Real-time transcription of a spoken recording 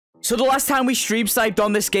So the last time we stream sniped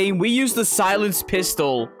on this game, we used the silenced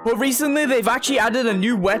pistol. But recently, they've actually added a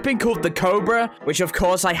new weapon called the Cobra, which of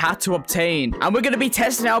course I had to obtain. And we're going to be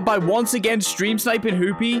testing out by once again stream sniping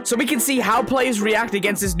Hoopy, so we can see how players react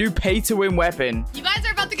against this new pay-to-win weapon. You guys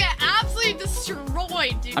are about to get absolutely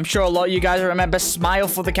destroyed, dude. I'm sure a lot of you guys remember Smile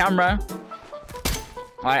for the camera.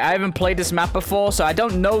 Alright, I haven't played this map before, so I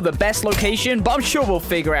don't know the best location, but I'm sure we'll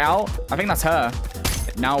figure it out. I think that's her.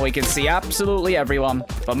 Now we can see absolutely everyone.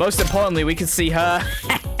 But most importantly, we can see her.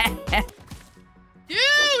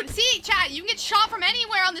 Dude, see, chat, you can get shot from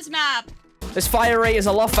anywhere on this map. This fire rate is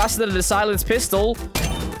a lot faster than the silenced pistol.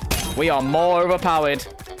 We are more overpowered.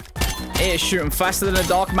 It is shooting faster than a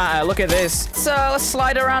dark matter. Look at this. So let's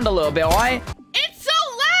slide around a little bit, alright? It's so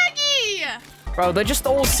laggy! Bro, they're just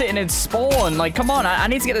all sitting in spawn. Like, come on, I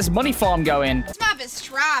need to get this money farm going. This map is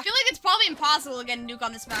trash. I feel like it's probably impossible to get a nuke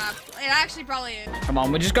on this map. It actually probably is. Come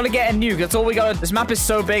on, we just gotta get a nuke. That's all we gotta. This map is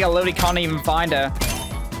so big, I literally can't even find her.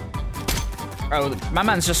 Bro, my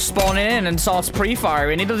man's just spawning in and starts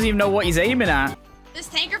pre-firing. He doesn't even know what he's aiming at. This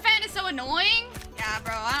TanqR fan is so annoying. Yeah,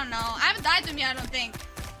 bro, I don't know. I haven't died to him yet, I don't think.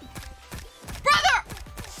 Brother!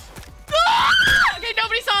 Ah! Okay,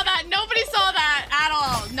 nobody saw that. Nobody saw that at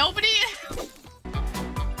all. Nobody...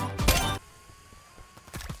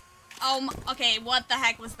 okay, what the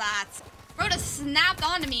heck was that? Bro just snapped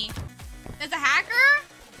onto me. There's a hacker?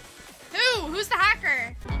 Who? Who's the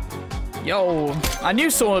hacker? Yo, I knew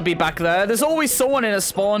someone would be back there. There's always someone in a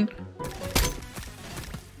spawn.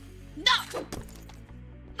 No!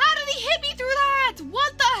 How did he hit me through that?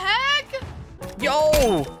 What the heck?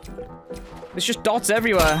 Yo! There's just dots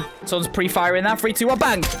everywhere. Someone's pre-firing that. 3, 2, 1,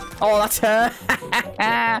 bang! Oh, that's her.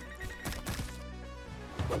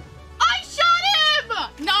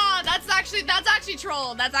 Nah, that's actually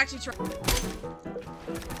troll. That's actually troll.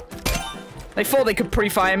 They thought they could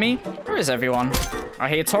pre-fire me. Where is everyone? I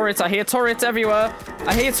hear turrets. I hear turrets everywhere.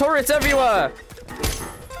 I hear turrets everywhere.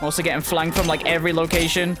 I'm also getting flanked from like every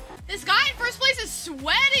location. This guy in first place is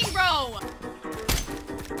sweating, bro.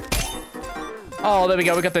 Oh, there we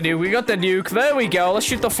go. We got the nuke. We got the nuke. There we go. Let's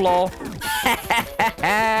shoot the floor.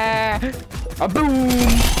 A boom.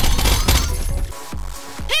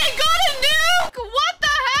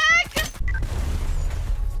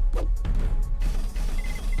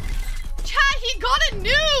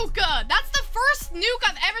 That's the first nuke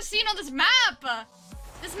I've ever seen on this map.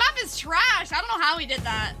 This map is trash. I don't know how he did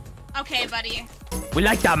that. Okay, buddy. We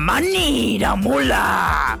like the money, the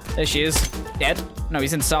moolah. There she is. Dead? No,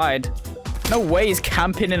 he's inside. No way he's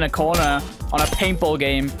camping in a corner on a paintball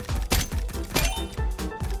game.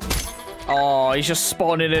 Oh, he's just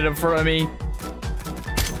spawning in front of me.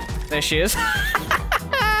 There she is. What?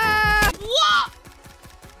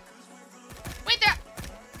 Wait, there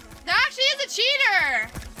actually is a cheater.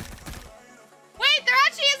 Wait, there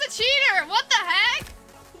actually is a cheater. What the heck?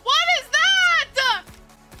 What is that?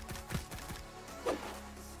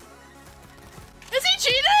 Is he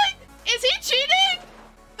cheating? Is he cheating?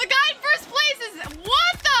 The guy in first place is...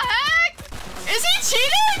 What the heck? Is he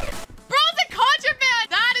cheating? Bro, it's a contraband.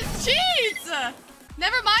 That is cheats.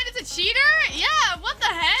 Never mind, it's a cheater? Yeah, what the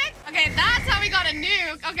heck? Okay, that's how we got a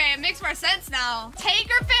nuke. Okay, it makes more sense now.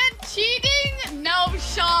 TanqR fan cheating? No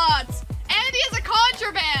shot. And he has a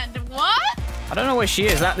contraband. What? I don't know where she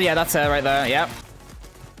is. Yeah, that's her right there. Yep.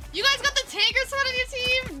 You guys got the TanqR squad on your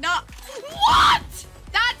team? No. What?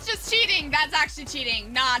 That's just cheating. That's actually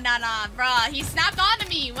cheating. Nah, bruh. He snapped onto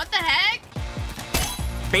me. What the heck?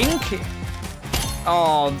 Bink.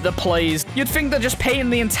 Oh, the plays. You'd think they're just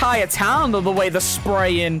painting the entire town the way they're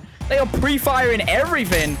spraying. They are pre-firing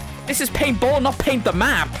everything. This is paintball, not paint the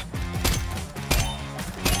map.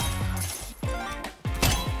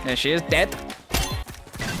 There she is, dead.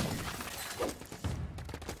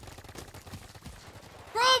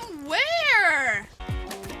 From where?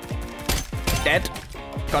 Dead.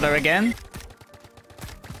 Got her again.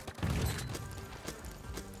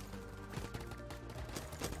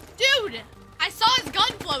 Dude, I saw his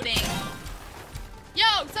gun floating.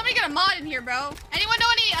 Yo, somebody get a mod in here, bro. Anyone know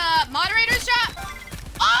any moderators, chat?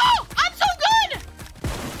 Oh, I'm so good.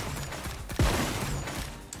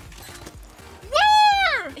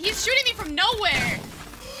 Where? He's shooting me from nowhere.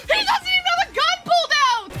 He doesn't even have a gun pulled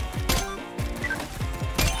out.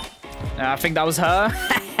 I think that was her.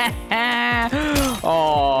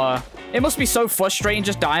 Oh, it must be so frustrating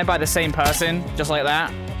just dying by the same person, just like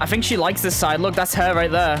that. I think she likes this side. Look, that's her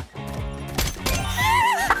right there.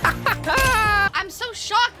 I'm so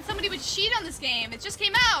shocked that somebody would cheat on this game. It just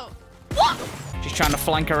came out. What? She's trying to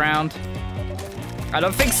flank around. I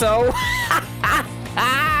don't think so.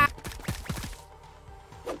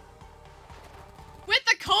 With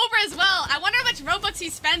the Cobra as well. I wonder how much Robux he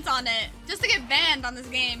spent on it just to get banned on this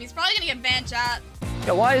game. He's probably gonna get banned, chat.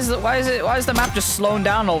 Yeah, why is the map just slowing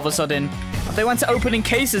down all of a sudden? They went to opening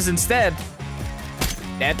cases instead.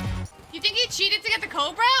 Dead. You think he cheated to get the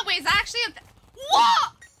Cobra? Wait, is that actually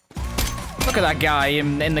what? Look at that guy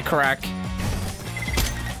in the crack.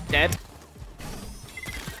 Dead.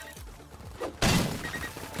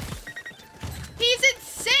 He's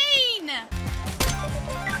insane.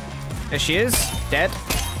 There she is. Dead.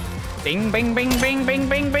 Bing, bing, bing, bing, bing,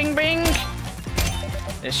 bing, bing, bing.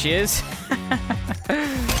 There she is.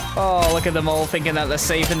 Oh, look at them all thinking that they're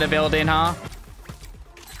safe in the building, huh?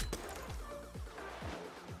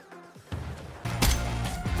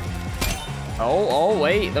 Oh,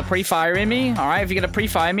 wait. They're pre-firing me. All right, if you're going to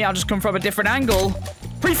pre-fire me, I'll just come from a different angle.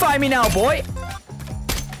 Pre-fire me now, boy.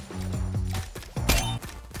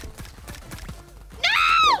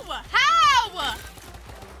 No! How?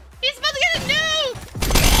 He's about to get a nuke!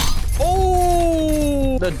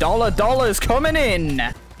 Oh! The dollar's coming in.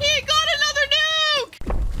 He got another nuke!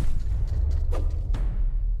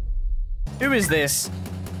 Who is this?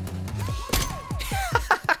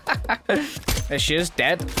 There she is,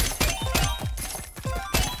 dead.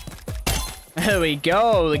 There we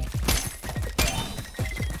go.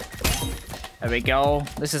 There we go.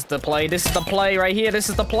 This is the play. This is the play right here. This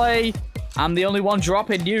is the play. I'm the only one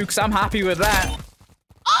dropping nukes. I'm happy with that.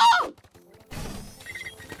 Oh!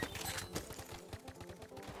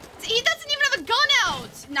 He doesn't even have a gun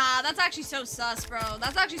out. Nah, that's actually so sus, bro.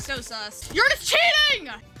 That's actually so sus. You're just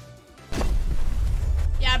cheating!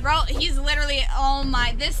 Yeah, bro, he's literally, oh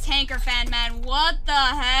my, this TanqR fan, man. What the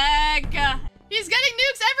heck? He's getting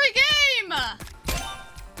nukes every game!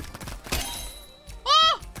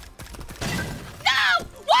 Oh! No!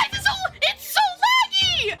 Why is it so... It's so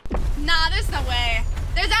laggy! Nah, there's no way.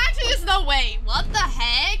 There's actually just no way. What the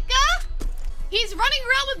heck? He's running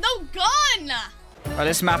around with no gun! Well,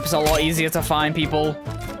 this map is a lot easier to find, people.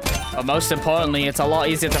 But most importantly, it's a lot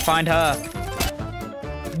easier to find her.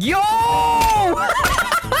 Yo!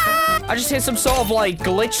 I just hit some sort of, like,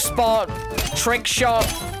 glitch spot, trick shot,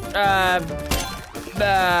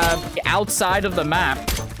 outside of the map.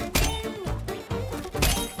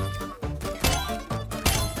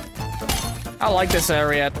 I like this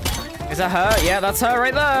area. Is that her? Yeah, that's her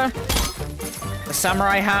right there. The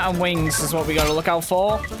samurai hat and wings is what we gotta look out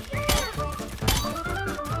for.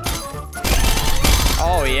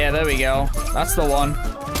 Oh yeah, there we go. That's the one.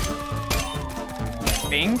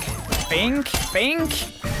 Bink, bink, bink.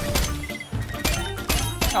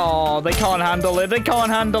 Oh, they can't handle it. They can't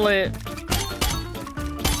handle it.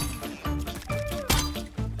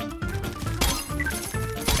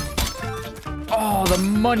 Oh, the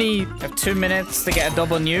money. We have 2 minutes to get a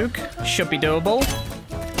double nuke. Should be doable.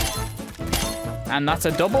 And that's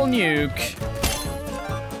a double nuke.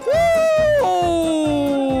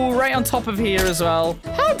 Woo! Right on top of here as well.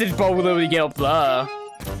 How did Bo literally get up there?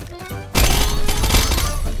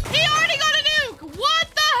 He already got a nuke! What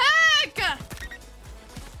the heck?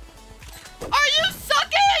 Are you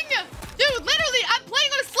sucking? Dude, literally, I'm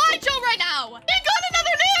playing on a slideshow right now. He got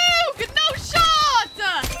another nuke! No shot!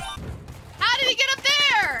 How did he get up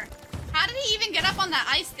there? How did he even get up on that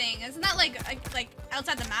ice thing? Isn't that like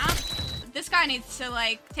outside the map? This guy needs to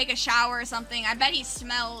like take a shower or something. I bet he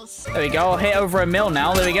smells. There we go. Hit over $1 million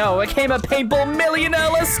now. There we go. I became a paintball millionaire.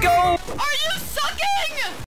 Let's go. Are you sucking?